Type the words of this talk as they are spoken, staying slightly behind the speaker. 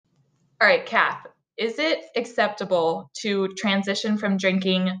All right, Kath, is it acceptable to transition from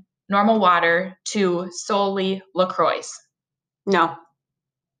drinking normal water to solely LaCroix? No.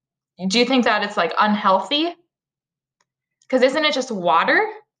 Do you think that it's like unhealthy? Because isn't it just water?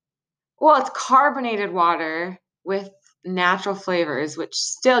 Well, it's carbonated water with natural flavors, which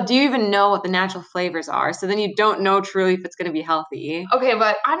still, do you even know what the natural flavors are? So then you don't know truly if it's going to be healthy. Okay,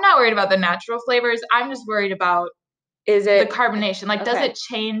 but I'm not worried about the natural flavors. I'm just worried about the carbonation. Like, does it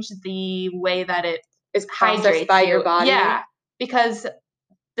change the way that it is processed by your body? Yeah, because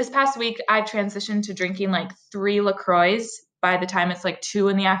this past week I transitioned to drinking like 3 LaCroix by the time it's like 2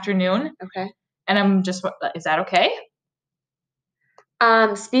 in the afternoon. Okay. And I'm just, is that okay?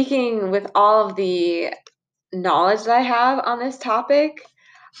 Speaking with all of the knowledge that I have on this topic,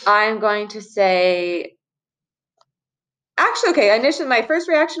 I'm going to say, actually, okay, initially my first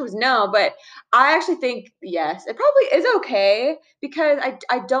reaction was no, but I actually think yes, it probably is okay because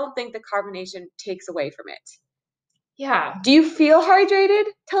I don't think the carbonation takes away from it. Yeah. Do you feel hydrated?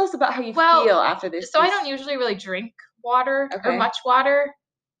 Tell us about how you feel after this. So I don't usually really drink water or much water.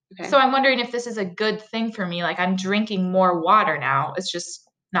 Okay. So I'm wondering if this is a good thing for me. Like, I'm drinking more water now. It's just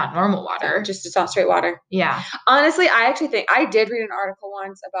not normal water. Just not straight water. Yeah. Honestly, I actually think I did read an article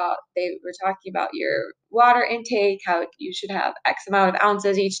once about, they were talking about your water intake, how you should have X amount of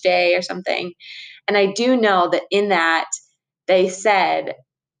ounces each day or something. And I do know that in that they said,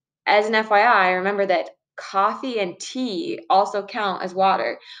 as an FYI, remember that coffee and tea also count as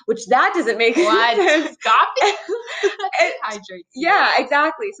water, which that doesn't make sense. Coffee? That dehydrates you. Yeah,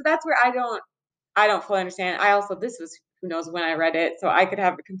 exactly. So that's where I don't fully understand. This was, who knows when I read it, so I could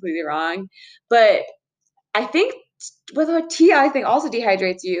have it completely wrong. But I think with tea, I think also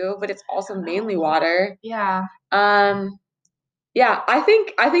dehydrates you, but it's also mainly water. Yeah. Yeah, I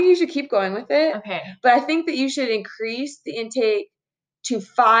think you should keep going with it. Okay. But I think that you should increase the intake to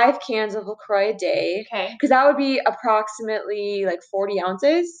 5 cans of LaCroix a day. Okay. Because that would be approximately like 40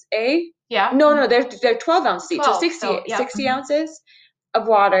 ounces, eh? Yeah. No, they're 12 ounces each. 12, so 60 ounces of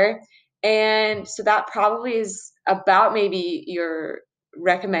water. And so that probably is about maybe your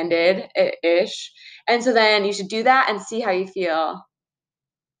recommended-ish. And so then you should do that and see how you feel.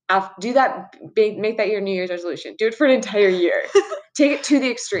 Do that, make that your New Year's resolution. Do it for an entire year. Take it to the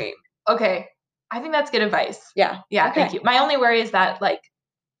extreme. Okay. I think that's good advice. Yeah. Yeah, okay. Thank you. My only worry is that, like,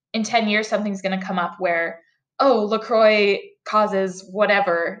 in 10 years, something's going to come up where, LaCroix causes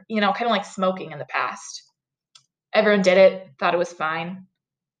whatever, kind of like smoking in the past. Everyone did it, thought it was fine.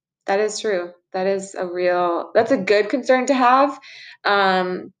 That is true. That's a good concern to have.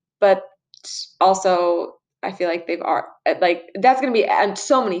 But also, I feel like that's going to be on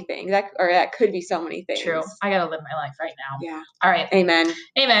so many things. That could be so many things. True. I got to live my life right now. Yeah. All right. Amen.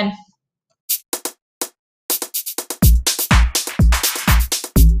 Amen.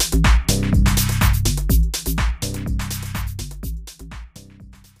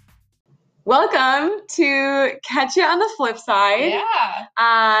 Welcome to Catch You on the Flip Side.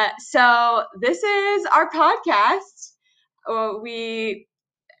 Yeah. So this is our podcast. We've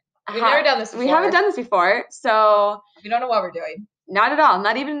never done this before. We haven't done this before, so we don't know what we're doing. Not at all.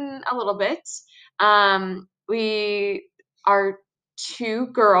 Not even a little bit. We are 2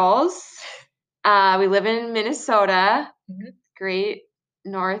 girls. We live in Minnesota. Mm-hmm. Great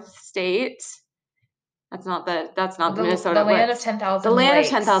North State. That's not Minnesota. The land of 10,000 lakes. The land of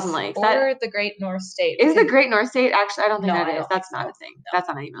 10,000 lakes. Or the Great North State. Is the Great North State? Actually, I don't think that is. That's not a thing. No. That's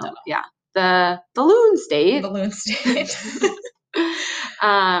not even. No. Yeah. The Loon State. The Loon State.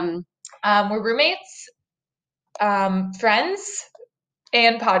 We're roommates, friends,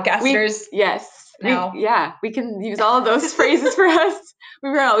 and podcasters. We can use all of those phrases for us.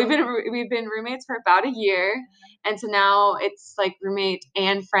 We've been roommates for about a year, and so now it's like roommate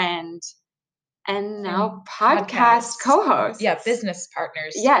and friend. And now podcast co-host. Yeah, business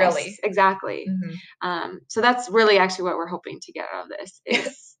partners. Yes, really. Exactly. Mm-hmm. So that's really actually what we're hoping to get out of this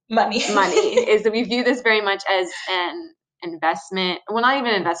is money. Money is that we view this very much as an investment. Well, not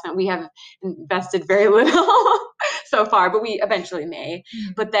even an investment. We have invested very little so far, but we eventually may.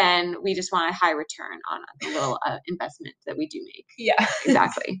 Mm-hmm. But then we just want a high return on the little investment that we do make. Yeah,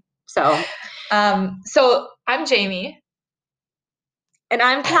 exactly. So I'm Jamie. And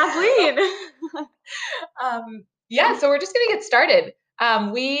I'm Kathleen. So we're just going to get started.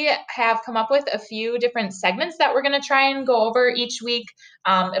 We have come up with a few different segments that we're going to try and go over each week.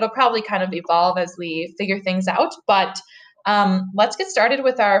 It'll probably kind of evolve as we figure things out, but let's get started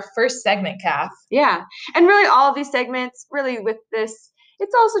with our first segment, Kath. Yeah. And really all of these segments, really with this,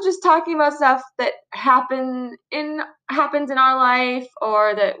 it's also just talking about stuff that happens in our life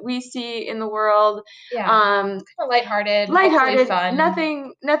or that we see in the world. Yeah. Kind of lighthearted, hopefully fun.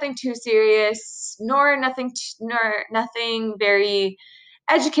 Nothing too serious, nor nothing very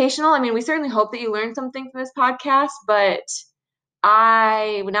educational. I mean, we certainly hope that you learned something from this podcast, but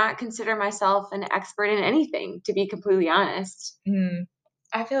I would not consider myself an expert in anything, to be completely honest.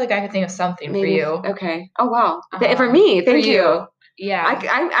 I feel like I could think of something for you. Okay. Oh, wow. For me, thank you. Yeah.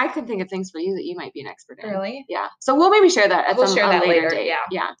 I could think of things for you that you might be an expert in. Really? Yeah. So we'll maybe share that at some later date.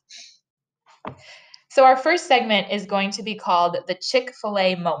 Yeah. So our first segment is going to be called the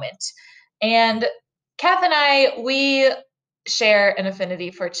Chick-fil-A moment. And Kath and I, we share an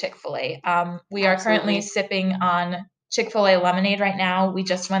affinity for Chick-fil-A. We are currently sipping on Chick-fil-A lemonade right now. We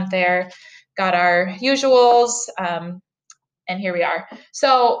just went there, got our usuals, and here we are.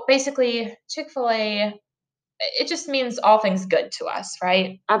 So basically, Chick-fil-A, it just means all things good to us,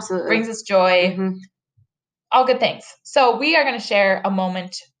 right? Absolutely. Brings us joy, all good things. So we are going to share a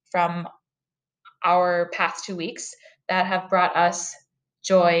moment from our past 2 weeks that have brought us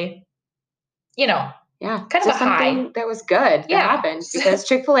joy, yeah, kind of a high. That was good that happened because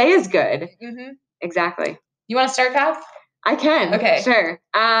Chick-fil-A is good. Exactly. You want to start, Kath? I can. Okay. Sure.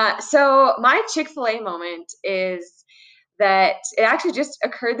 So my Chick-fil-A moment is that it actually just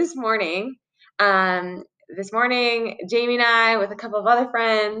occurred this morning. This morning, Jamie and I, with a couple of other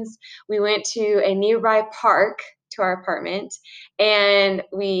friends, we went to a nearby park to our apartment, and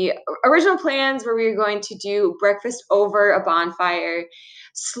original plans were we were going to do breakfast over a bonfire.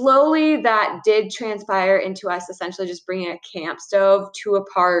 Slowly, that did transpire into us essentially just bringing a camp stove to a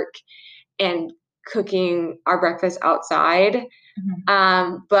park and cooking our breakfast outside.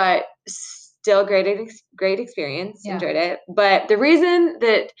 But still great experience. Yeah. Enjoyed it. But the reason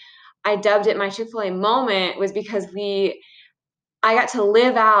that I dubbed it my Chick-fil-A moment was because I got to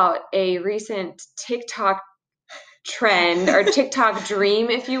live out a recent TikTok trend or TikTok dream,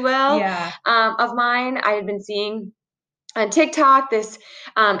 if you will, of mine. I had been seeing on TikTok this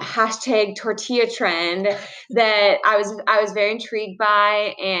hashtag tortilla trend that I was very intrigued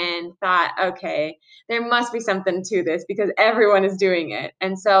by and thought, okay, there must be something to this because everyone is doing it.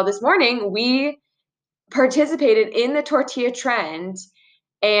 And so this morning we participated in the tortilla trend,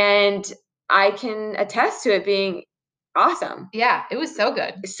 and I can attest to it being awesome. Yeah, it was so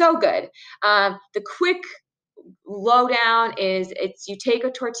good. So good. The quick lowdown is you take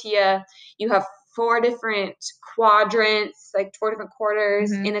a tortilla, you have 4 different quadrants, like 4 different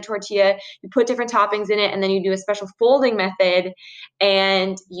quarters in the tortilla. You put different toppings in it, and then you do a special folding method,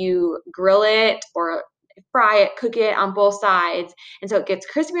 and you grill it or fry it, cook it on both sides. And so it gets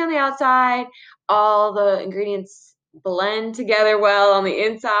crispy on the outside. All the ingredients blend together well on the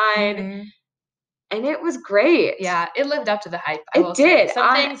inside. And it was great. Yeah, it lived up to the hype. It did.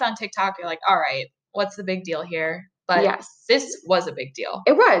 Some things on TikTok, you're like, all right, what's the big deal here? But this was a big deal.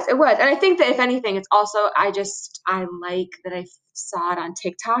 It was. And I think that if anything, it's also, I like that I saw it on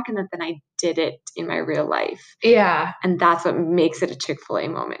TikTok and then I did it in my real life. Yeah. And that's what makes it a Chick-fil-A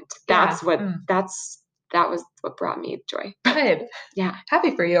moment. That was what brought me joy. Good. Yeah.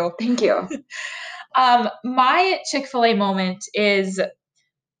 Happy for you. Thank you. My Chick-fil-A moment is,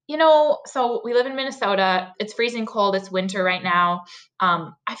 so we live in Minnesota. It's freezing cold. It's winter right now.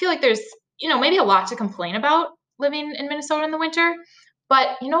 I feel like there's, maybe a lot to complain about living in Minnesota in the winter.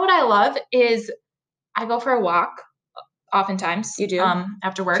 But you know what I love is I go for a walk oftentimes. You do?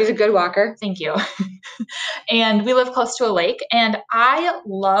 After work. She's a good walker. Thank you. And we live close to a lake, and I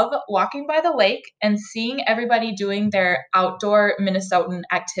love walking by the lake and seeing everybody doing their outdoor Minnesotan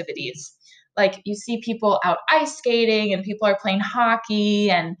activities. Like you see people out ice skating, and people are playing hockey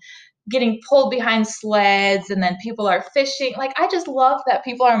and getting pulled behind sleds, and then people are fishing. Like I just love that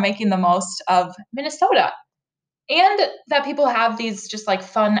people are making the most of Minnesota and that people have these just like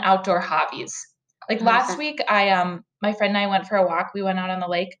fun outdoor hobbies. Like last week, my friend and I went for a walk. We went out on the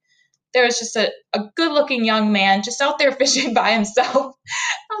lake. There was just a good-looking young man just out there fishing by himself.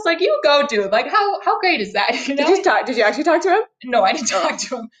 I was like, "You go, dude! Like, how great is that?" Did you actually talk to him? No, I didn't talk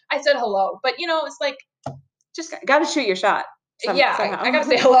to him. I said hello, but it's like, just got to shoot your shot. Somehow. I got to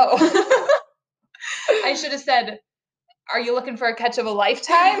say hello. I should have said, "Are you looking for a catch of a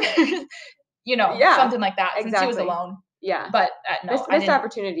lifetime?" Something like that. Exactly. Since he was alone. Yeah. But no, missed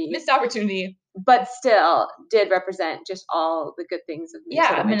opportunity. Missed opportunity. But still did represent just all the good things of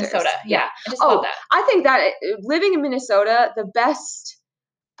Minnesota. Yeah, Minnesota. Yeah. I just love that. I think that living in Minnesota, the best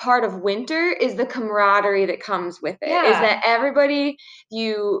part of winter is the camaraderie that comes with it. Yeah. Is that everybody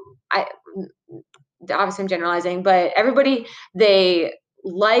obviously I'm generalizing, but everybody,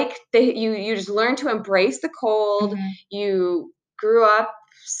 you just learn to embrace the cold. You grew up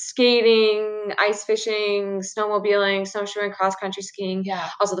skating, ice fishing, snowmobiling, snowshoeing, cross country skiing. Yeah.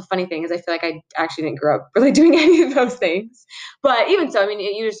 Also, the funny thing is, I feel like I actually didn't grow up really doing any of those things. But even so, I mean,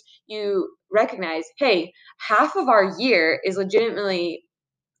 you recognize, hey, half of our year is legitimately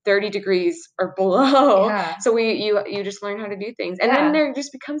 30 degrees or below. Yeah. So you just learn how to do things. And then Yeah. there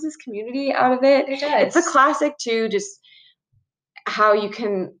just becomes this community out of it. It does. It's a classic too, just how you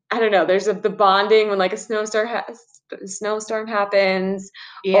can, I don't know, there's the bonding when like a snowstorm happens,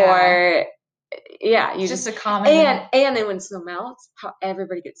 Yeah. or yeah, you It's just just a common. and then when snow melts, how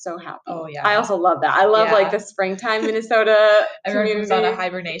everybody gets so happy. Oh, yeah. I also love that. I love Yeah. like the springtime Minnesota Everyone comes out community. of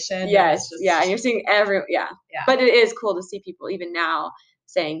hibernation. and Yes, it's just, yeah, and you're seeing yeah. But it is cool to see people even now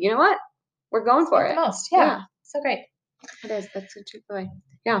saying, you know what, we're going for Make it. the most. Yeah. So great. It is. That's a Chick-fil-A.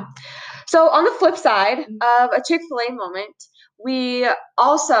 Yeah. So on the flip side of a Chick-fil-A moment, we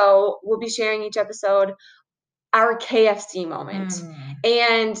also will be sharing each episode our KFC moment.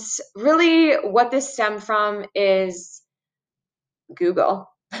 And really what this stemmed from is Google.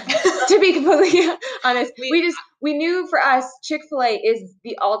 To be completely honest, we knew for us Chick-fil-A is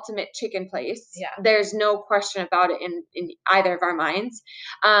the ultimate chicken place. Yeah. There's no question about it in either of our minds.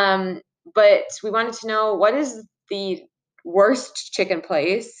 But we wanted to know, what is the worst chicken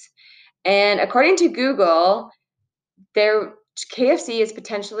place? And according to Google, their KFC is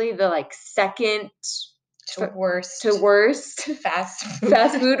potentially the like second to worst fast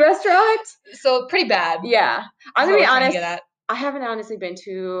fast food restaurant. So pretty bad. Yeah. I'm Is gonna what be we're trying to honest. get at. I haven't honestly been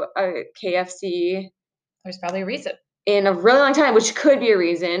to a KFC There's probably a reason. in a really long time, which could be a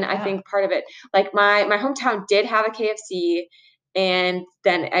reason. I Yeah. think part of it, like my hometown did have a KFC, and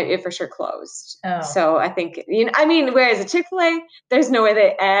then it for sure closed. Oh. So I think, I mean, whereas a Chick-fil-A, there's no way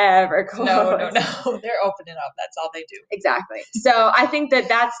they ever close. No. They're opening up. That's all they do. Exactly. So I think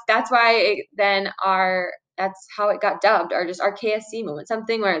that's why that's how it got dubbed, or just our KFC moment,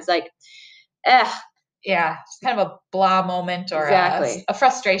 something where it's like, yeah, it's kind of a blah moment, or exactly. a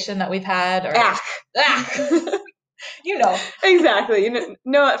frustration that we've had, or Exactly.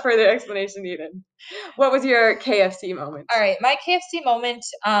 No further explanation needed. What was your KFC moment? All right, my KFC moment.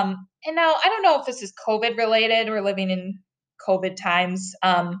 And now I don't know if this is COVID related. We're living in COVID times.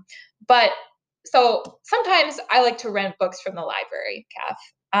 But so sometimes I like to rent books from the library,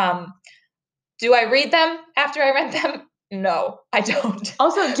 Kath. Do I read them after I rent them? No, I don't.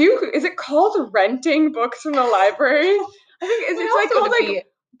 Also, is it called renting books from the library? I think it's like called like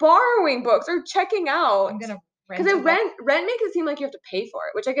borrowing books or checking out. I'm gonna because rent makes it seem like you have to pay for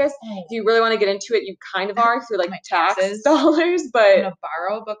it, which I guess if you really want to get into it, you kind of are through like taxes dollars. But I'm gonna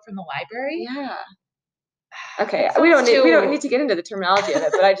borrow a book from the library. Yeah. Okay, we don't need to get into the terminology of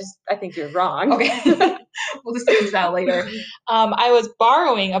it, but I think you're wrong. Okay. We'll discuss that later. I was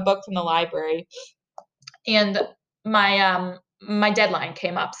borrowing a book from the library, and my deadline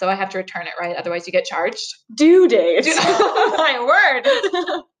came up, so I have to return it, right? Otherwise you get charged. Due date. My word.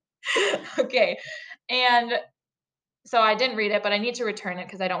 Okay. And so I didn't read it, but I need to return it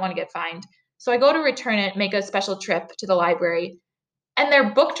because I don't want to get fined. So I go to return it, make a special trip to the library, and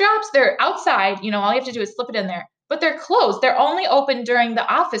their book drops, they're outside, all you have to do is slip it in there, but they're closed. They're only open during the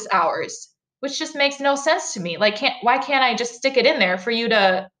office hours, which just makes no sense to me. Like, why can't I just stick it in there for you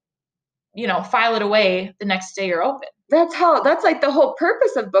to, file it away the next day you're open? That's like the whole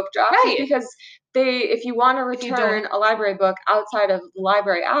purpose of book drops, right? Because if you want to return a library book outside of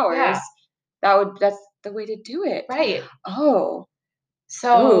library hours, that's the way to do it. Right. Oh.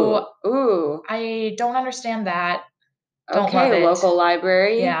 So ooh. I don't understand that. Don't love it. Local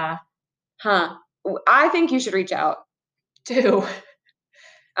library. Yeah. Huh. I think you should reach out to the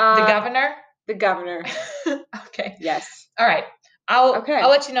governor. The governor. Okay. Yes. All right. I'll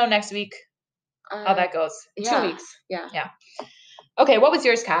let you know next week how that goes. 2 weeks. Yeah. Okay. What was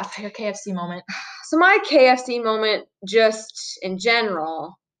yours, Kath? Your KFC moment. So my KFC moment, just in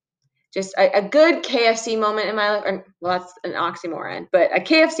general, just a good KFC moment in my life. Well, that's an oxymoron, but a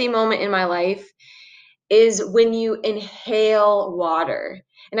KFC moment in my life is when you inhale water.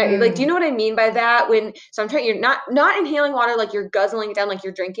 And do you know what I mean by that? You're not inhaling water like you're guzzling it down like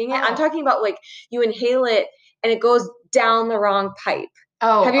you're drinking it. I'm talking about like you inhale it and it goes down the wrong pipe.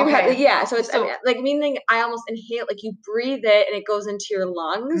 Oh, have you ever had? Yeah, so it's so, like meaning I almost inhale, like you breathe it and it goes into your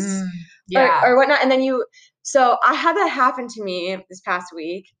lungs, or whatnot, and then you. So I had that happen to me this past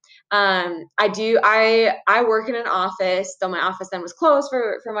week. I work in an office, though my office then was closed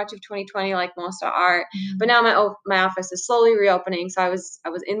for much of 2020, like most are. But now my office is slowly reopening. So I was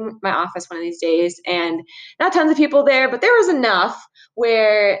in my office one of these days, and not tons of people there, but there was enough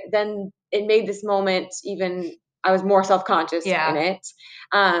where then it made this moment I was more self-conscious in it.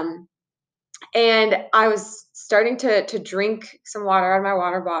 And I was starting to drink some water out of my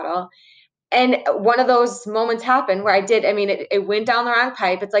water bottle. And one of those moments happened where it went down the wrong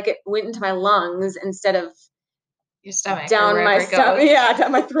pipe. It's like it went into my lungs instead of Your stomach down my stomach. Yeah,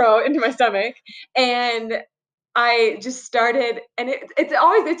 down my throat into my stomach. And I just started, and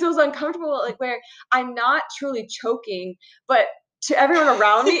it feels uncomfortable, like where I'm not truly choking, but to everyone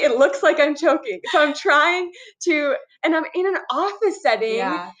around me, it looks like I'm choking. So I'm trying to, and I'm in an office setting.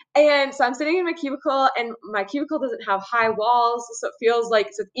 Yeah. And so I'm sitting in my cubicle, and my cubicle doesn't have high walls. So it feels like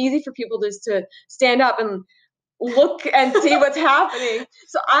it's easy for people just to stand up and look and see what's happening.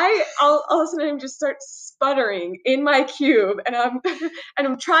 So all of a sudden just start sputtering in my cube, and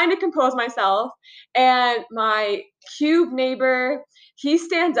I'm trying to compose myself. And my cube neighbor, he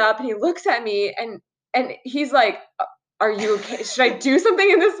stands up and he looks at me, and he's like, "Are you okay? Should I do something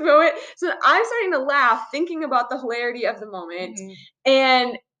in this moment?" So I'm starting to laugh, thinking about the hilarity of the moment,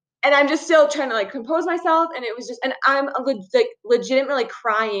 and I'm just still trying to like compose myself. And it was just, and I'm legitimately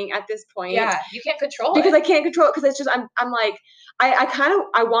crying at this point. Yeah, you can't control because it. I can't control it, because it's just I'm like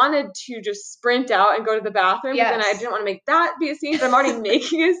I wanted to just sprint out and go to the bathroom, but then I didn't want to make that be a scene, but I'm already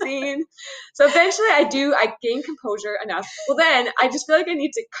making a scene. So eventually I gain composure enough. Well, then I just feel like I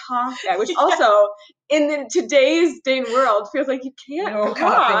need to cough that, which also in today's day and world feels like you can't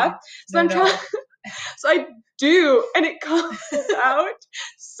cough. So I'm trying. So I do, and it comes out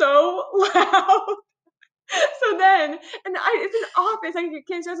so loud. So then, it's an office. Like you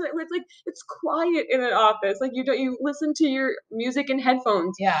can't just, it's like it's quiet in an office. Like you listen to your music in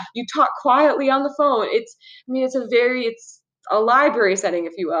headphones. Yeah. You talk quietly on the phone. It's a library setting,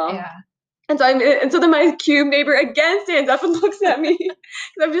 if you will. Yeah. And so then my cube neighbor again stands up and looks at me because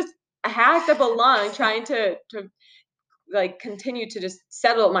I'm just hacked up a lung trying to like continue to just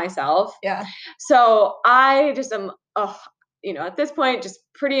settle myself. Yeah. So I just am, at this point, just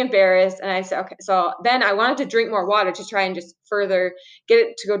pretty embarrassed. And I said, okay. So then I wanted to drink more water to try and just further get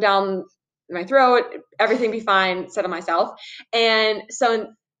it to go down my throat, everything be fine, settle myself. And so,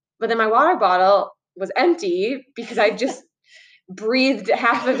 but then my water bottle was empty because I just breathed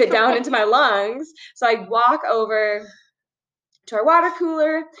half of it down into my lungs. So I walk over to our water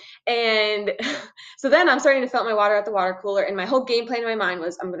cooler, and so then I'm starting to fill up my water at the water cooler, and my whole game plan in my mind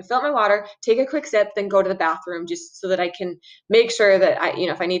was I'm going to fill up my water, take a quick sip, then go to the bathroom just so that I can make sure that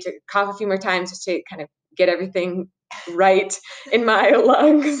if I need to cough a few more times just to kind of get everything right in my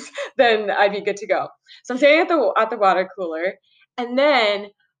lungs, then I'd be good to go. So I'm standing at the water cooler, and then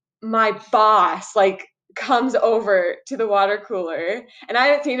my boss comes over to the water cooler, and I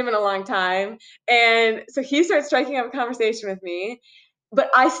haven't seen him in a long time. And so he starts striking up a conversation with me, but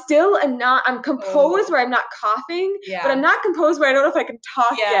I still am not, I'm composed where I'm not coughing, but I'm not composed where I don't know if I can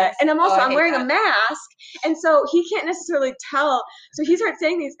talk yet. And I'm wearing a mask. And so he can't necessarily tell. So he starts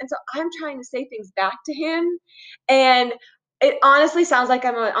saying these. And so I'm trying to say things back to him. And it honestly sounds like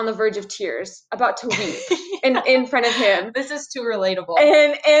I'm on the verge of tears, about to weep in front of him. This is too relatable.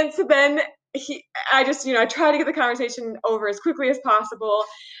 And so then I just, I try to get the conversation over as quickly as possible,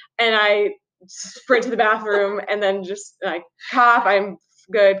 and I sprint to the bathroom, and then just cough. I'm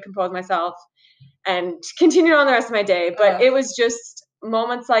good, compose myself, and continue on the rest of my day. But it was just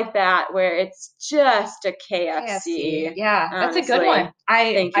moments like that where it's just a KFC. Yeah, honestly. That's a good one.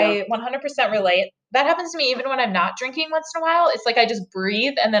 I 100% relate. That happens to me even when I'm not drinking once in a while. It's like I just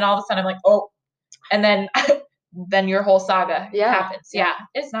breathe, and then all of a sudden I'm like, oh, and then then your whole saga happens. Yeah,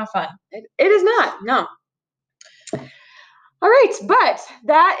 it's not fun. It is not. No. All right, but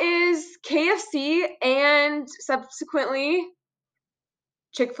that is KFC and subsequently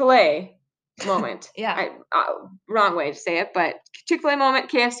Chick-fil-A moment. Wrong way to say it, but Chick-fil-A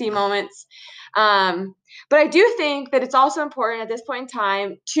moment, KFC moments. But I do think that it's also important at this point in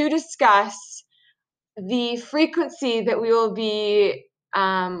time to discuss the frequency that we will be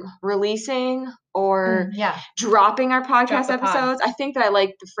releasing or dropping our podcast episodes. I think that I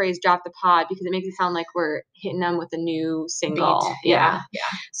like the phrase "drop the pod" because it makes it sound like we're hitting them with a new single. Beat. Yeah.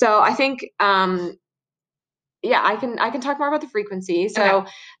 So I think I can talk more about the frequency. So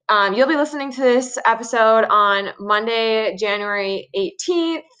you'll be listening to this episode on Monday, January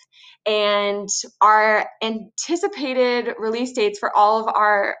 18th. And our anticipated release dates for all of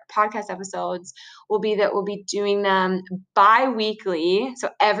our podcast episodes will be that we'll be doing them bi-weekly, so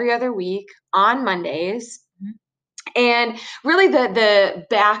every other week on Mondays. And really the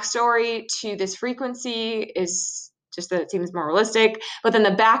backstory to this frequency is just that it seems more realistic, but then the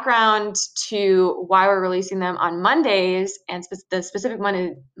background to why we're releasing them on Mondays and the specific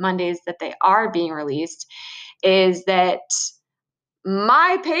Mondays that they are being released is that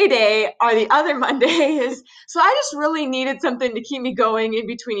my payday are the other Mondays. So I just really needed something to keep me going in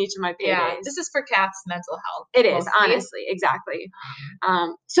between each of my paydays. Yeah, this is for Kat's mental health. It is, honestly, exactly.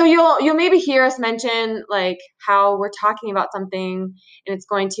 So you'll maybe hear us mention like how we're talking about something and it's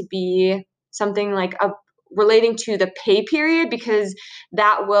going to be something like relating to the pay period, because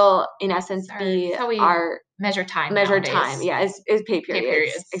that will in essence be our measure time. Yeah, is pay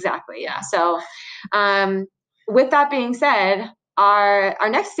periods. Exactly. Yeah. So with that being said, our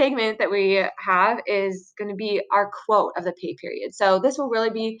next segment that we have is going to be our quote of the pay period. So this will really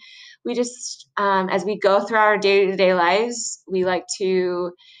be, we just as we go through our day-to-day lives, we like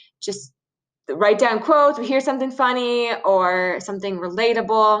to just write down quotes. We hear something funny or something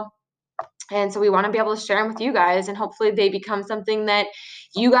relatable, and so we want to be able to share them with you guys, and hopefully they become something that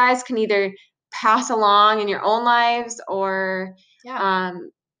you guys can either pass along in your own lives or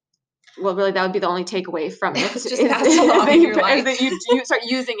well, really, that would be the only takeaway from it. Just pass it along in your life. That you start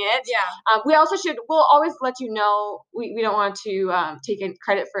using it. Yeah. We'll always let you know. We don't want to take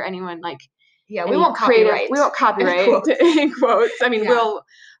credit for anyone like. Yeah, we won't copyright. We won't copyright in quotes. I mean,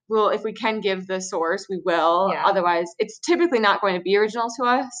 we'll if we can give the source, we will. Yeah. Otherwise, it's typically not going to be original to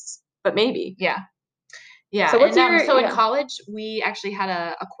us, but maybe. Yeah. Yeah. So in college, we actually had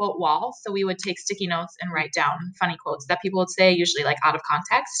a quote wall. So we would take sticky notes and write down funny quotes that people would say, usually like out of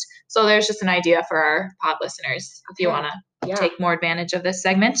context. So there's just an idea for our pod listeners if you want to take more advantage of this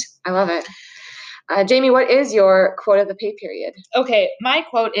segment. I love it. Jamie, what is your quote of the pay period? Okay, my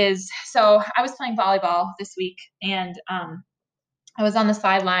quote is, so I was playing volleyball this week, and I was on the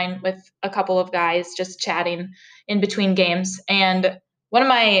sideline with a couple of guys just chatting in between games. And one of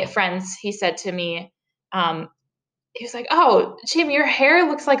my friends, he said to me, he was like, "Oh, Jamie, your hair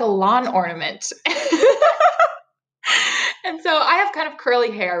looks like a lawn ornament." And so I have kind of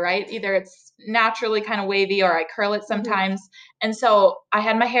curly hair, right? Either it's naturally kind of wavy or I curl it sometimes. Mm-hmm. And so I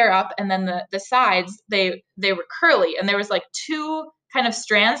had my hair up, and then the sides, they were curly, and there was like two kind of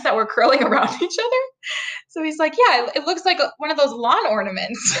strands that were curling around each other. So he's like, "Yeah, it looks like one of those lawn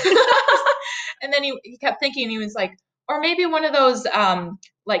ornaments." And then he kept thinking, he was like, or maybe one of those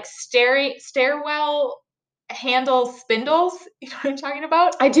like stairwell handle spindles. You know what I'm talking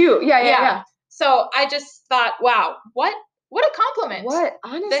about? I do. Yeah. So I just thought, wow, what a compliment. What?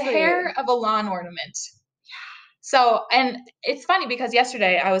 Honestly. The hair of a lawn ornament. Yeah. So, and it's funny because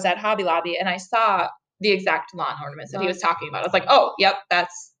yesterday I was at Hobby Lobby and I saw the exact lawn ornaments that he was talking about. I was like, oh, yep,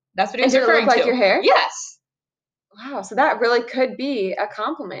 that's what he was referring to. Does it look like your hair? Yes. Wow, so that really could be a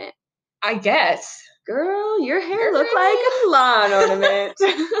compliment. I guess. Girl, your hair looked like a lawn ornament. You'll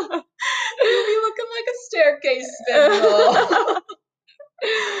be looking like a staircase spindle.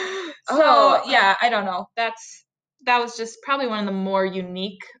 So yeah, I don't know. That was just probably one of the more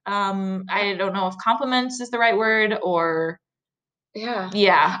unique. I don't know if compliments is the right word or.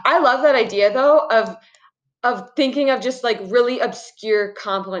 Yeah. I love that idea though of thinking of just like really obscure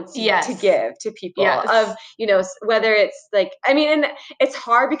compliments to give to people. Of whether it's like, I mean, and it's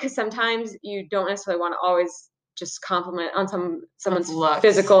hard because sometimes you don't necessarily want to always just compliment on someone's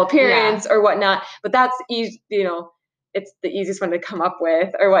physical appearance or whatnot, but that's easy, it's the easiest one to come up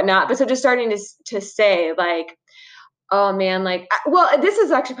with or whatnot. But so just starting to say like, oh man, like, well, this is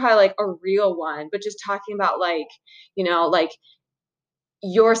actually probably like a real one, but just talking about like, like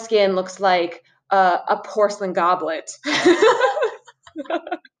your skin looks like a porcelain goblet.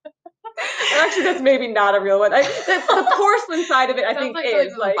 Actually, that's maybe not a real one. The porcelain side of it, I think,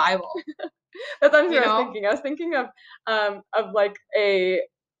 is like the Bible. That's what I was thinking. I was thinking of like a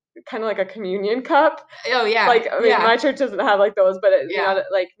kind of like a communion cup. Oh yeah. Like I mean, my church doesn't have like those, but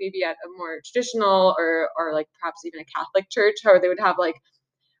like maybe at a more traditional or like perhaps even a Catholic church, how they would have like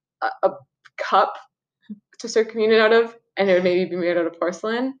a cup to serve communion out of, and it would maybe be made out of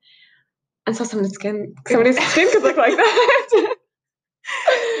porcelain. And so somebody's skin could look like that.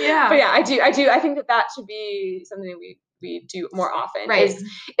 Yeah. But yeah, I do. I think that should be something we do more often. Right.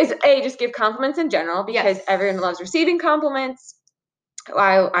 Is just give compliments in general, because everyone loves receiving compliments.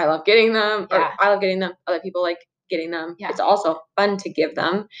 I love getting them. Or I love getting them. Other people like getting them. Yeah. It's also fun to give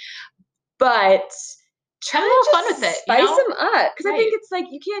them. But try to fun with it. Spice them up. Because I think it's like,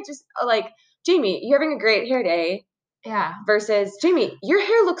 you can't just like, Jamie, you're having a great hair day. Yeah. Versus, Jamie, your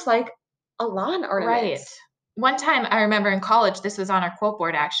hair looks like a lawn ornament. Right. One time I remember in college, this was on our quote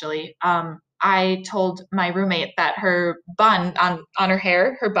board actually. I told my roommate that her bun on her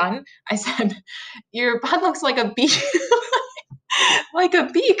hair, her bun, I said, "Your bun looks like a bee." Like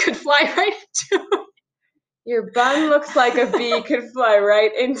a bee could fly right into it. Your bun looks like a bee could fly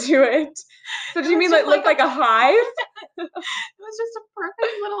right into it. So do you mean like look like a hive? It was just a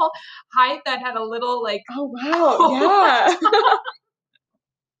perfect little hive that had a little like. Oh wow! Yeah.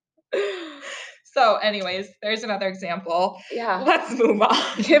 So anyways, there's another example. Yeah. Let's move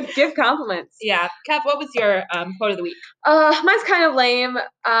on. Give compliments. Yeah. Kev, what was your quote of the week? Mine's kind of lame,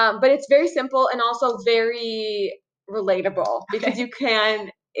 but it's very simple and also very relatable because Okay.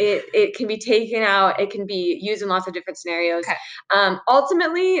 it can be taken out. It can be used in lots of different scenarios. Okay.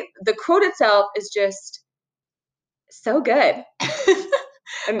 Ultimately, the quote itself is just so good.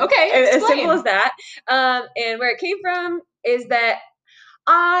 Okay, As explain. simple as that. And where it came from is that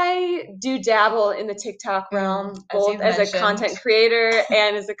I do dabble in the TikTok realm, both as a content creator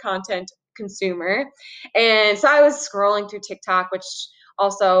and as a content consumer. And so I was scrolling through TikTok, which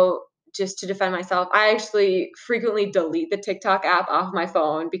also, just to defend myself, I actually frequently delete the TikTok app off my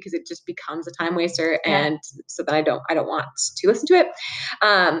phone because it just becomes a time waster, and so that I don't want to listen to it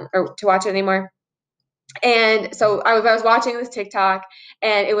or to watch it anymore. And so I was watching this TikTok,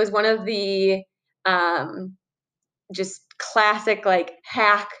 and it was one of the just classic like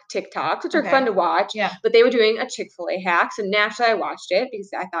hack TikToks, which are fun to watch. Yeah. But they were doing a Chick-fil-A hack, so naturally I watched it because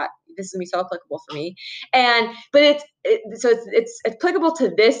I thought this is gonna be so applicable for me. But it's applicable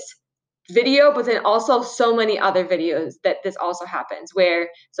to this video, but then also so many other videos that this also happens.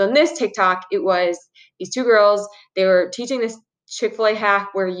 So in this TikTok, it was these two girls. They were teaching this Chick-fil-A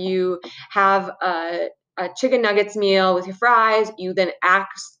hack where you have a chicken nuggets meal with your fries. You then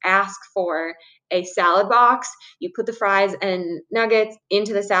ask for a salad box. You put the fries and nuggets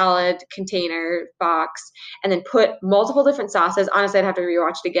into the salad container box and then put multiple different sauces. Honestly, I'd have to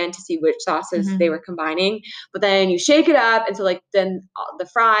rewatch it again to see which sauces they were combining. But then you shake it up, and so like then the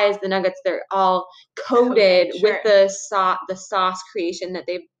fries, the nuggets, they're all coated with the sauce creation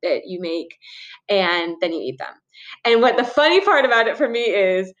that you make, and then you eat them. And what the funny part about it for me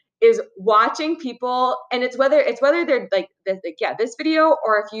is watching people, and it's whether they're like this video,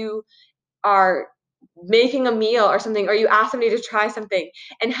 or if you are making a meal or something, or you ask somebody to try something,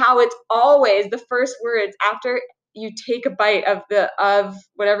 and how it's always the first words after you take a bite of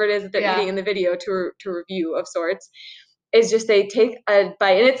whatever it is that they're eating in the video to review of sorts, is just they take a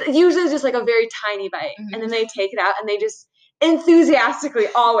bite, and it's usually just like a very tiny bite, and then they take it out and they just enthusiastically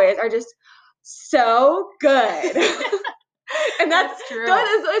always are just so good. And that's true.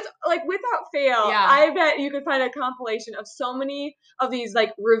 It's like without fail. Yeah. I bet you could find a compilation of so many of these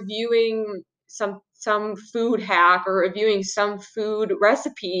like reviewing some food hack or reviewing some food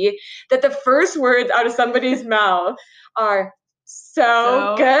recipe that the first words out of somebody's mouth are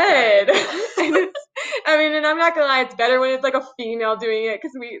so good. And I'm not gonna lie, it's better when it's like a female doing it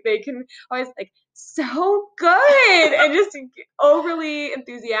because they can always like so good and just overly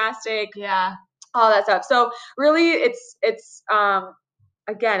enthusiastic. Yeah. All that stuff. So really it's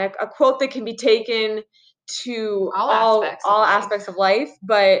again a quote that can be taken to all aspects of life,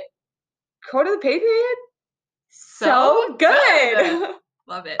 but quote of the pay period, so good.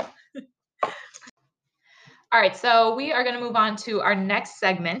 Love it. All right, so we are going to move on to our next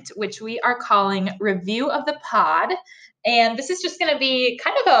segment, which we are calling Review of the Pod. And this is just going to be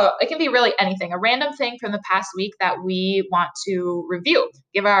kind of it can be really anything, a random thing from the past week that we want to review,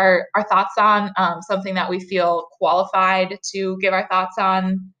 give our thoughts on, something that we feel qualified to give our thoughts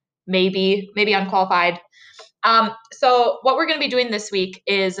on, maybe unqualified. So what we're going to be doing this week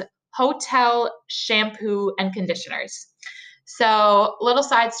is hotel shampoo and conditioners. So, little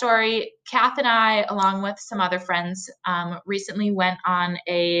side story, Kath and I, along with some other friends, recently went on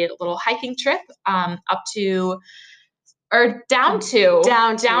a little hiking trip up to, or down to.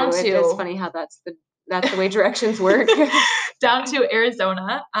 It's funny how that's the way directions work. Down to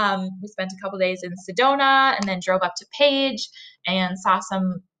Arizona. We spent a couple days in Sedona and then drove up to Page and saw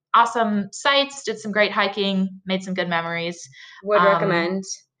some awesome sights, did some great hiking, made some good memories. Would recommend.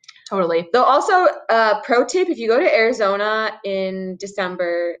 Totally. Though also, pro tip, if you go to Arizona in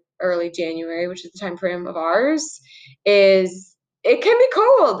December, early January, which is the time frame of ours, it can be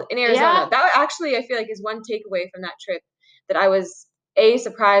cold in Arizona. Yeah. That actually, I feel like, is one takeaway from that trip that I was A,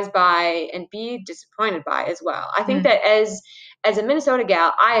 surprised by, and B, disappointed by as well. I think that as a Minnesota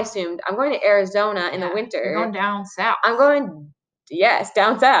gal, I assumed I'm going to Arizona in the winter. You're going down south. I'm going, yes,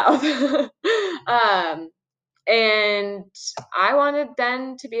 down south. And I wanted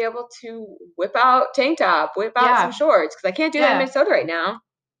then to be able to whip out tank top, whip out some shorts, because I can't do that in Minnesota right now.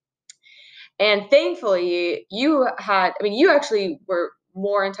 And thankfully, you actually were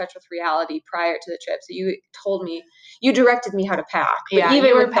more in touch with reality prior to the trip. So you directed me how to pack. But even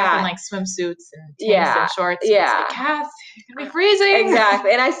you were packing like swimsuits and tanks and shorts. Yeah. Like, Kath, you're gonna be freezing.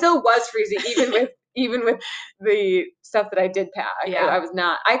 Exactly. And I still was freezing, even with the stuff that I did pack. Yeah. I was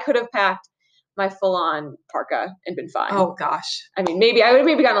not. I could have packed my full-on parka and been fine. Oh gosh. I mean, maybe I would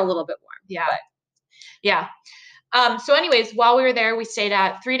have gotten a little bit warm. Yeah. But. Yeah. So anyways, while we were there, we stayed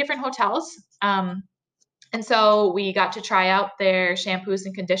at 3 different hotels. And so we got to try out their shampoos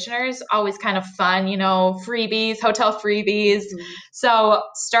and conditioners. Always kind of fun, freebies, hotel freebies. Mhm. So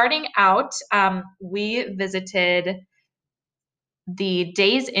starting out, we visited the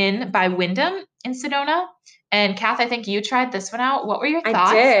Days Inn by Wyndham in Sedona. And Kath, I think you tried this one out. What were your I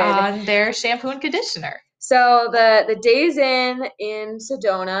thoughts did. on their shampoo and conditioner? So the Days Inn in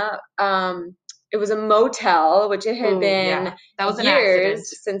Sedona, it was a motel, which it had Ooh, been yeah. That was an accident.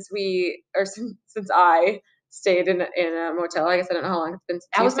 years since I stayed in a motel. I guess I don't know how long it's been since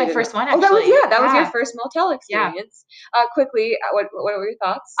That you was my stayed in first a- one, Oh, that was actually. that was your Yeah. first motel experience. Quickly, what were your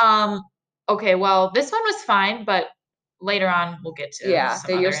thoughts? Okay, well, this one was fine, but later on we'll get to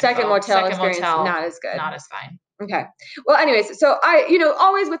some your other second info. motel Second experience motel, not as good. not as fine. Okay. Well, anyways, so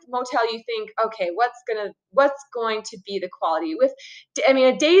always with motel, you think, okay, what's going to be the quality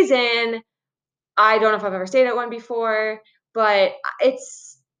a Days Inn. I don't know if I've ever stayed at one before, but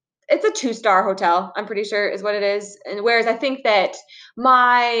it's a 2-star hotel. I'm pretty sure is what it is. And whereas I think that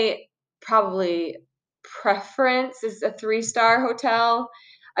my probably preference is a 3-star hotel.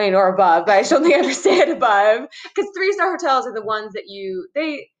 I mean, or above, but I don't think I ever stayed above because 3-star hotels are the ones that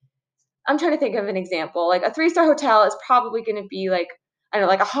I'm trying to think of an example. Like a 3-star hotel is probably going to be like, I don't know,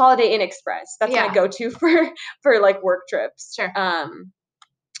 like a Holiday Inn Express. That's my go-to for like work trips. Sure.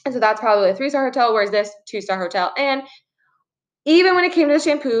 And so that's probably a 3-star hotel, whereas this 2-star hotel. And even when it came to the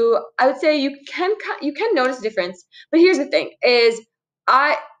shampoo, I would say you can notice a difference. But here's the thing: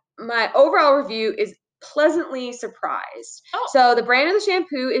 my overall review is pleasantly surprised. Oh. So the brand of the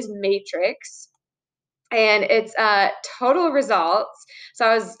shampoo is Matrix. And it's Total Results. So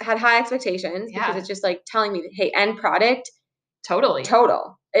I had high expectations because it's just like telling me that, hey, end product. Totally.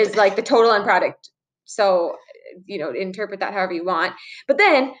 Total is like the total end product. So, interpret that however you want. But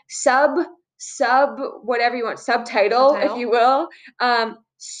then sub whatever you want, subtitle, if you will.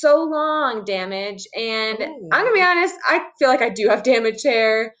 So long damage. And I'm gonna be honest, I feel like I do have damaged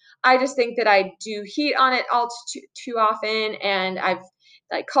hair. I just think that I do heat on it all too often, and I've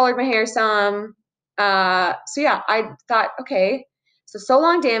like colored my hair some. So yeah, I thought, okay, so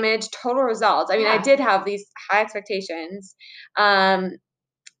long damage, Total Results. I mean, I did have these high expectations.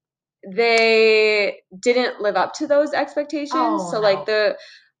 They didn't live up to those expectations. Oh, so no. like the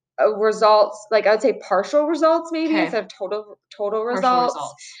results, like I would say partial results maybe instead of total results.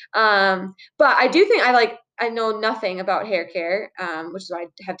 But I do think I know nothing about hair care, which is why I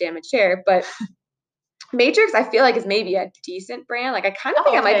have damaged hair, but Matrix, I feel like, is maybe a decent brand. Like I kind of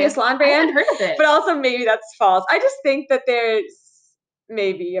think it might be a salon brand. I haven't heard of it. But also maybe that's false. I just think that there's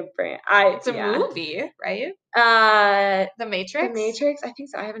maybe a brand. It's a movie, right? The Matrix? The Matrix? I think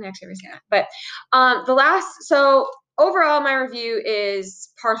so. I haven't actually ever seen that. But so overall my review is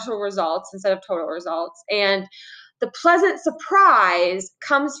partial results instead of total results. And the pleasant surprise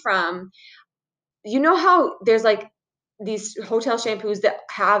comes from, how there's like these hotel shampoos that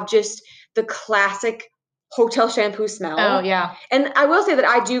have just the classic hotel shampoo smell. Oh, yeah. And I will say that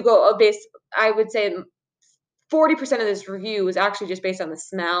I do go I would say 40% of this review was actually just based on the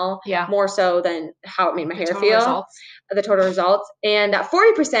smell, more so than how it made my hair feel. The total results. And that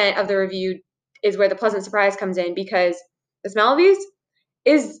 40% of the review is where the pleasant surprise comes in, because the smell of these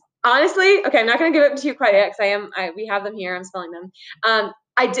is honestly, okay, I'm not going to give it to you quite yet because we have them here. I'm smelling them.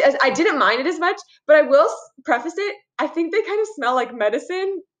 I didn't mind it as much, but I will preface it. I think they kind of smell like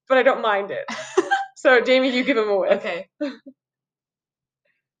medicine, but I don't mind it. So Jamie, you give them a whiff. Okay.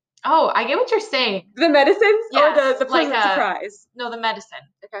 Oh, I get what you're saying. The medicines or the pleasant surprise? No, the medicine.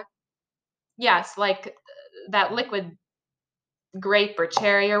 Okay. Yes, like that liquid grape or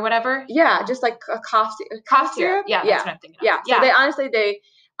cherry or whatever. Yeah, just like a cough syrup. Yeah, that's what I'm thinking of.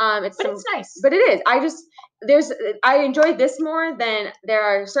 Yeah. So it's nice. But it is. I enjoyed this more than there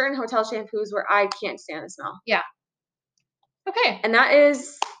are certain hotel shampoos where I can't stand the smell. Yeah. Okay. And that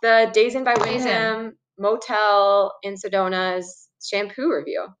is the Days Inn by Wyndham Motel in Sedona's shampoo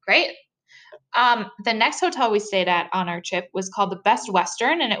review. Great. The next hotel we stayed at on our trip was called the Best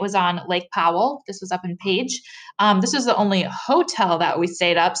Western, and it was on Lake Powell. This was up in Page. This was the only hotel that we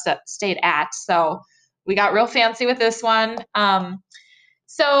stayed at, so we got real fancy with this one.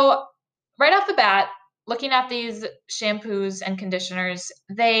 So right off the bat, looking at these shampoos and conditioners,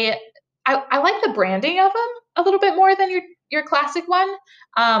 I like the branding of them a little bit more than your classic one.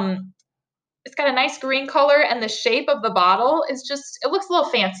 It's got a nice green color, and the shape of the bottle is it looks a little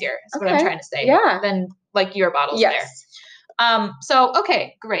fancier, is what I'm trying to say, than like your bottles there. So,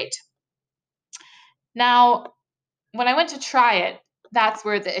 okay, great. Now, when I went to try it, that's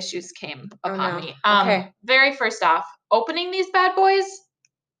where the issues came upon me. Very first off, opening these bad boys,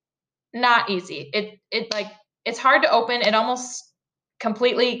 not easy. It like it's hard to open. It almost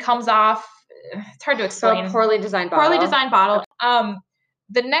completely comes off. It's hard to explain. So a poorly designed bottle. Poorly designed bottle.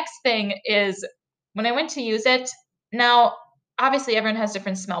 The next thing is when I went to use it, now obviously everyone has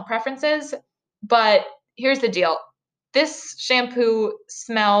different smell preferences, but here's the deal. This shampoo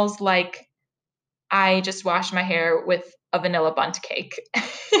smells like I just washed my hair with a vanilla bundt cake.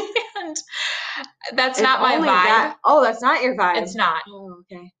 And that's If not my only vibe. That's not your vibe. It's not. Oh,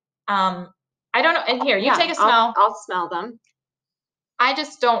 okay. I don't know. And here, you take a smell. I'll smell them. I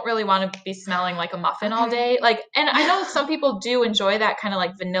just don't really want to be smelling like a muffin all day. Like, and I know some people do enjoy that kind of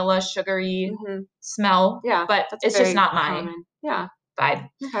like vanilla, sugary smell. Yeah, but it's just not my vibe.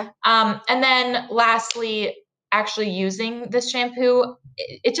 Okay. And then lastly, actually using this shampoo,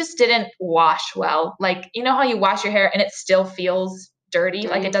 it just didn't wash well. Like, you know how you wash your hair and it still feels dirty?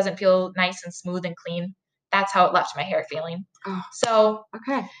 Like it doesn't feel nice and smooth and clean. That's how it left my hair feeling. Oh. So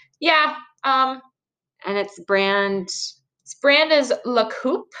okay. Yeah. And its brand is La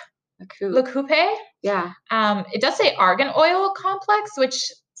Coupe. La Coupe. Yeah. It does say argan oil complex, which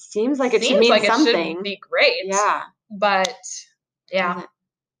seems like it should mean something. It should be great. Yeah. But yeah.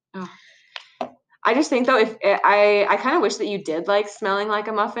 Oh. I just think though, if I kind of wish that you did like smelling like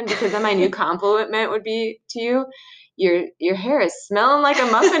a muffin, because then my new compliment would be to you, your hair is smelling like a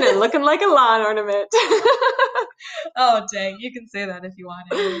muffin and looking like a lawn ornament. Oh dang, you can say that if you want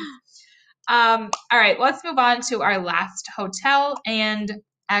it. All right, let's move on to our last hotel, and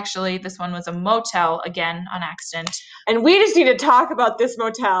actually this one was a motel again on accident. And we just need to talk about this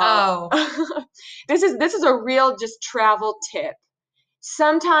motel. Oh. This is a real just travel tip.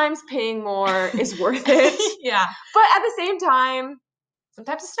 Sometimes paying more is worth it. Yeah. But at the same time,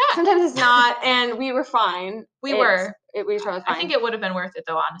 sometimes it's not. Sometimes it's not, and we were fine. We were totally fine. I think it would have been worth it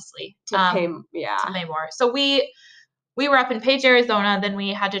though, honestly. To pay more. So we were up in Page, Arizona, then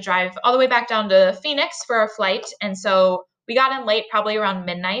we had to drive all the way back down to Phoenix for our flight, and so we got in late, probably around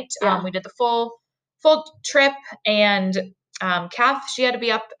midnight. Yeah. We did the full trip, and Kath, she had to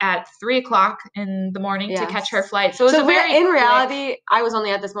be up at 3:00 in the morning to catch her flight. So it was in reality, I was only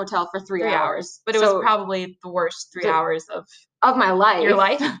at this motel for 3 hours. But it was probably the worst 3 hours of my life. Your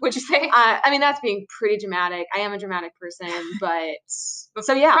life, would you say? I mean, that's being pretty dramatic. I am a dramatic person, but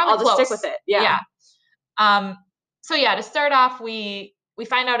so yeah, I'll just stick with it. Yeah. So yeah, to start off, we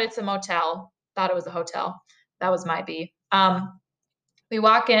find out it's a motel. Thought it was a hotel. That was my B. We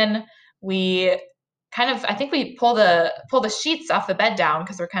walk in, I think we pull the sheets off the bed down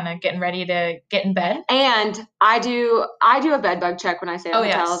because we're kind of getting ready to get in bed. And I do a bed bug check when I stay at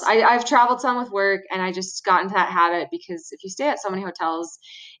hotels. Yes. I've traveled some with work, and I just got into that habit because if you stay at so many hotels,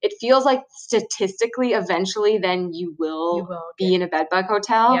 it feels like statistically, eventually, then you will be in a bed bug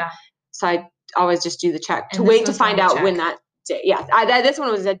hotel. Yeah. So I always just do the check to wait to find out when that day. Yeah, this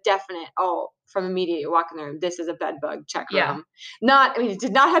one was a definite. From immediately you walk in the room, this is a bed bug check room. It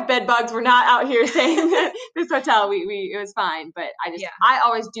did not have bed bugs. We're not out here saying that this hotel, it was fine, but I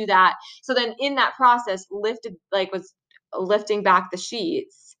always do that. So then in that process, was lifting back the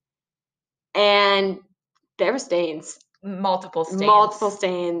sheets, and there were stains. Multiple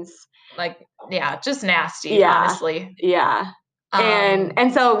stains. Just nasty, honestly. Yeah.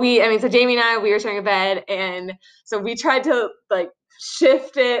 And so so Jamie and I, we were sharing a bed, and so we tried to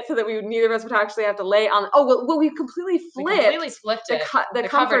shift it so that neither of us would actually have to lay on. We completely flipped the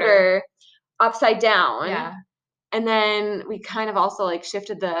comforter upside down. Yeah. And then we kind of also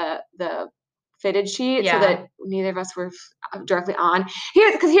shifted the fitted sheet so that neither of us were directly on.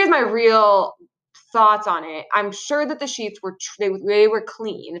 Here's my real thoughts on it. I'm sure that the sheets were they were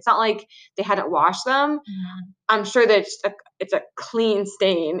clean. It's not like they hadn't washed them. Mm-hmm. I'm sure that it's a clean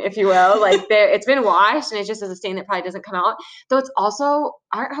stain, if you will. It's been washed, and it just is a stain that probably doesn't come out. Though it's also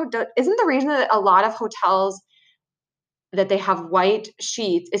isn't the reason that a lot of hotels that they have white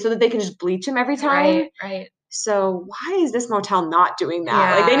sheets is so that they can just bleach them every time. Right. So why is this motel not doing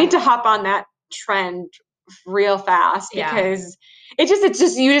that? Yeah. They need to hop on that trend real fast because it's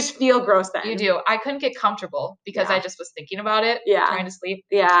just you just feel gross then. You do. I couldn't get comfortable because I just was thinking about it, trying to sleep.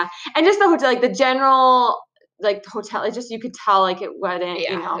 Yeah. And just the hotel, the general hotel, it just, you could tell it wasn't,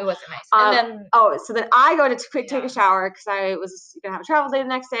 it wasn't nice. And then so then I go to take a shower because I was gonna have a travel day the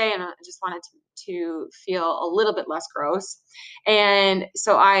next day, and I just wanted to feel a little bit less gross. And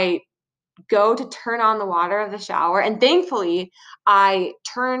so I go to turn on the water of the shower, and thankfully I'm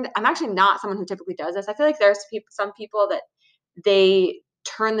actually not someone who typically does this. I feel like there's some people that they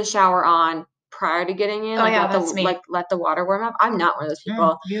turn the shower on prior to getting in. Oh, Like yeah, let that's me. let the water warm up. I'm not one of those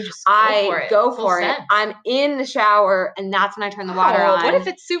people. You just I go Full for it. send. I'm in the shower, and that's when I turn the water Oh, on. what if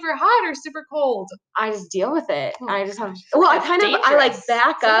it's super hot or super cold? I just deal with it. Oh, I just have. gosh. Well, I That's kind of I like dangerous.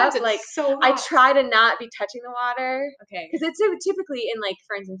 back Sometimes up. it's Like so I hot. try to not be touching the water Okay. because it's typically in, like,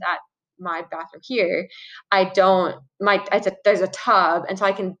 for instance, at my bathroom here, I don't there's a tub, and so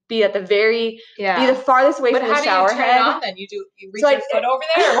I can be at the be the farthest away But from the how shower do you turn head. it on then? You reach So your foot over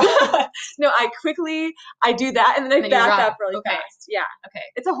there? Or what? No, I do that, and then I then you back run. up really Okay. fast. Yeah, Okay.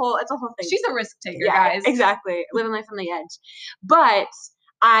 it's a whole thing. She's a risk taker, Yeah, guys. exactly. Living life on the edge. But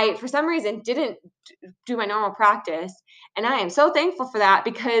I, for some reason, didn't do my normal practice. And I am so thankful for that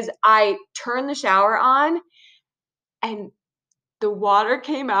because I turned the shower on and the water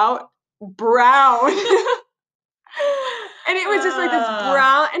came out brown. And it was just like this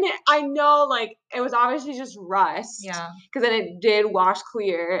brown, and I know, like, it was obviously just rust. Yeah. Because then it did wash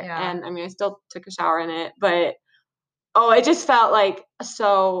clear. Yeah. And I mean, I still took a shower in it, but it just felt like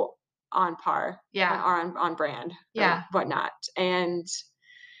so on par. Yeah. Or on brand. Yeah. Or whatnot. And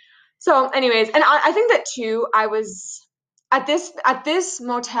so, anyways, and I think that too, I was at this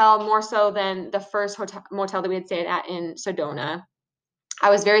motel more so than the first motel that we had stayed at in Sedona. I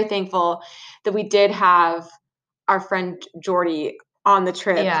was very thankful that we did have our friend Jordy on the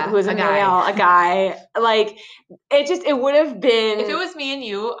trip, who was a male, a guy. Like, it would have been. If it was me and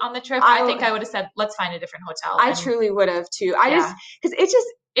you on the trip, I think I would have said, let's find a different hotel. I truly would have too. Because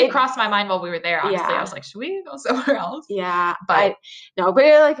it crossed my mind while we were there, honestly. Yeah. I was like, should we go somewhere else? Yeah. But there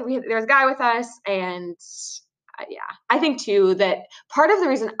was a guy with us, and yeah. I think too that part of the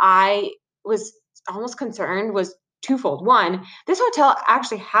reason I was almost concerned was twofold. One, this hotel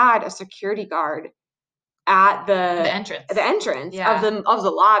actually had a security guard at the entrance of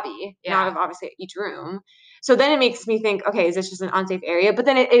the lobby, not of obviously each room. So then it makes me think, okay, is this just an unsafe area? But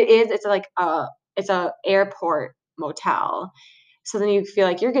then it's like it's a airport motel. So then you feel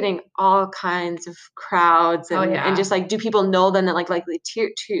like you're getting all kinds of crowds and just like, do people know then that like likely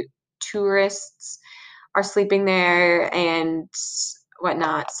tourists are sleeping there and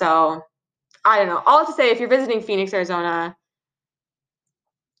whatnot? So I don't know. All to say, if you're visiting Phoenix, Arizona,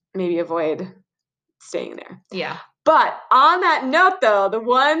 maybe avoid staying there. Yeah. But on that note, though, the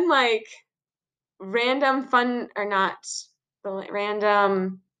one like random fun or not the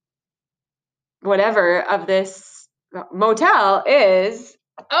random whatever of this motel is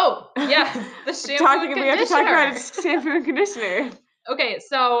the shampoo and conditioner. We have to talk about shampoo and conditioner. Okay,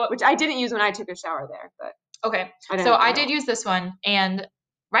 so which I didn't use when I took a shower there, but okay. I did use this one, and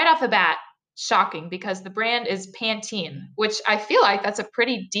right off the bat, shocking because the brand is Pantene, which I feel like that's a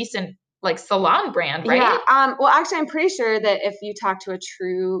pretty decent like salon brand, right? Yeah. Well, actually, I'm pretty sure that if you talk to a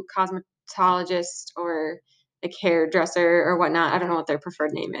true cosmetologist or like hairdresser or whatnot, I don't know what their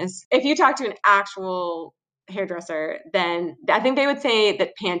preferred name is. If you talk to an actual hairdresser, then I think they would say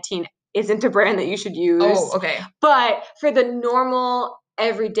that Pantene isn't a brand that you should use. Oh, okay. But for the normal,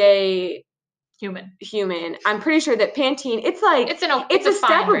 everyday human, I'm pretty sure that Pantene, it's a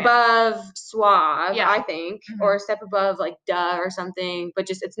step above Suave, I think, or a step above like Duh or something, but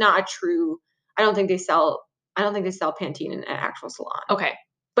just it's not a true. I don't think they sell Pantene in an actual salon. Okay.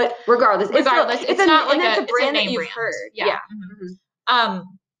 But regardless, it's not like it's a brand that you've brand. heard. Yeah.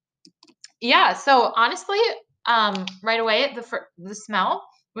 Yeah. So honestly, right away, the smell,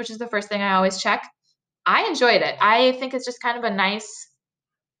 which is the first thing I always check, I enjoyed it. I think it's just kind of a nice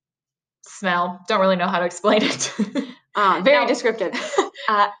smell. Don't really know how to explain it. Very descriptive.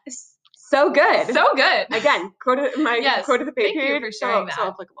 So good. So good. Again, quote of the pay period. Thank you for sharing that. So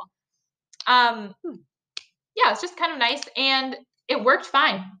applicable. Yeah, it's just kind of nice, and it worked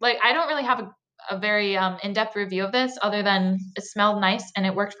fine. Like, I don't really have a very in-depth review of this other than it smelled nice and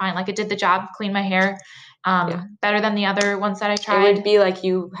it worked fine. Like, it did the job, cleaned my hair better than the other ones that I tried. It would be like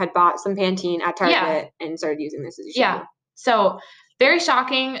you had bought some Pantene at Target and started using this as you should. Yeah. So very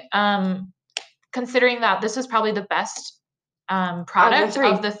shocking, considering that this was probably the best product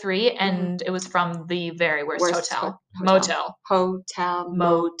of the three, and it was from the very worst motel,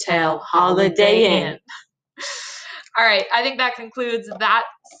 Holiday Inn. All right, I think that concludes that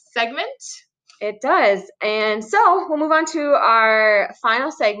segment. It does. And so we'll move on to our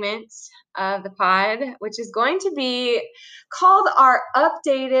final segment of the pod, which is going to be called our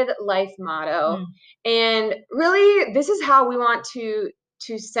updated life motto. And really, this is how we want to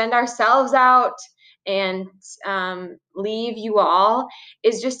send ourselves out and leave you all,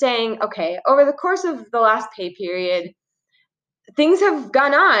 is just saying, okay, over the course of the last pay period, things have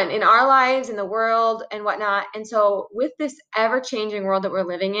gone on in our lives, in the world, and whatnot. And so with this ever-changing world that we're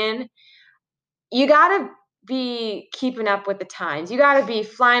living in, you gotta be keeping up with the times. You got to be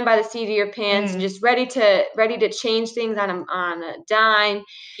flying by the seat of your pants and just ready to change things on a dime.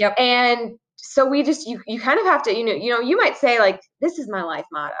 Yep. And so we just you kind of have to you might say like, this is my life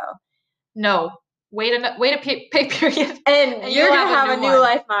motto. No. Wait a pay period. And you're gonna have a new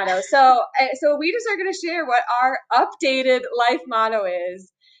life motto. So we just are gonna share what our updated life motto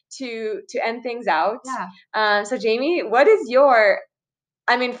is to end things out. Yeah. So Jamie, what is your?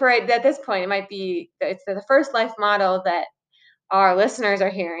 I mean, at this point, it might be it's the first life motto that our listeners are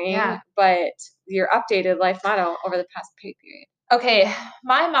hearing. Yeah. But your updated life motto over the past pay period. Okay,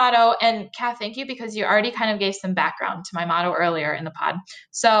 my motto, and Kath, thank you, because you already kind of gave some background to my motto earlier in the pod.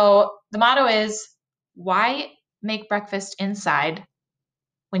 So the motto is, why make breakfast inside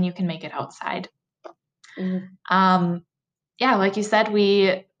when you can make it outside? Mm-hmm. Yeah, like you said,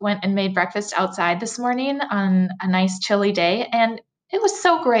 we went and made breakfast outside this morning on a nice chilly day, and it was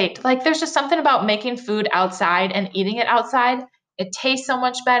so great. Like, there's just something about making food outside and eating it outside. It tastes so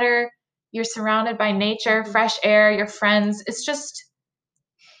much better. You're surrounded by nature, fresh air, your friends. It's just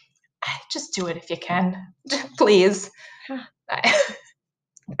do it if you can. Please.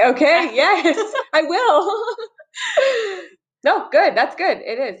 Okay, yes, I will. No, good. That's good.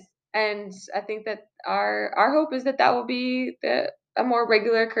 It is. And I think that our hope is that will be a more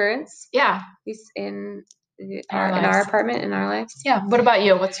regular occurrence. Yeah. At least in our apartment, in our lives. Yeah. What about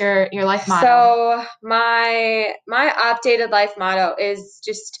you? What's your life motto? So my updated life motto is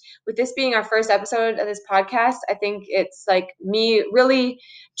just, with this being our first episode of this podcast, I think it's like me really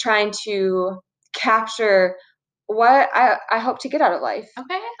trying to capture what I hope to get out of life.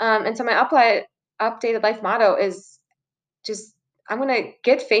 Okay. And so my updated life motto is just, I'm going to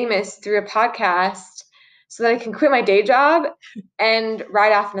get famous through a podcast so that I can quit my day job and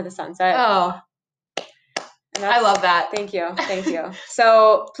ride off into the sunset. Oh, I love that. Thank you. Thank you.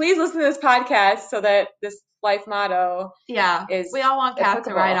 So please listen to this podcast so that this life motto is we all want Kath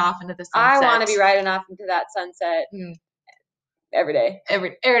to ride off into the sunset. I want to be riding off into that sunset every day.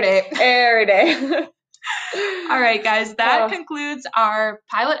 Every day. Every day. All right, guys, that concludes our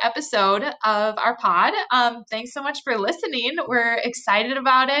pilot episode of our pod. Thanks so much for listening. We're excited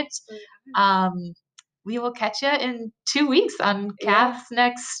about it. We will catch you in 2 weeks on Kath's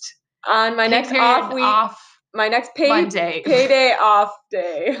next on my next off week. My next payday off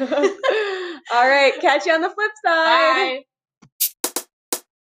day. All right, catch you on the flip side. Bye.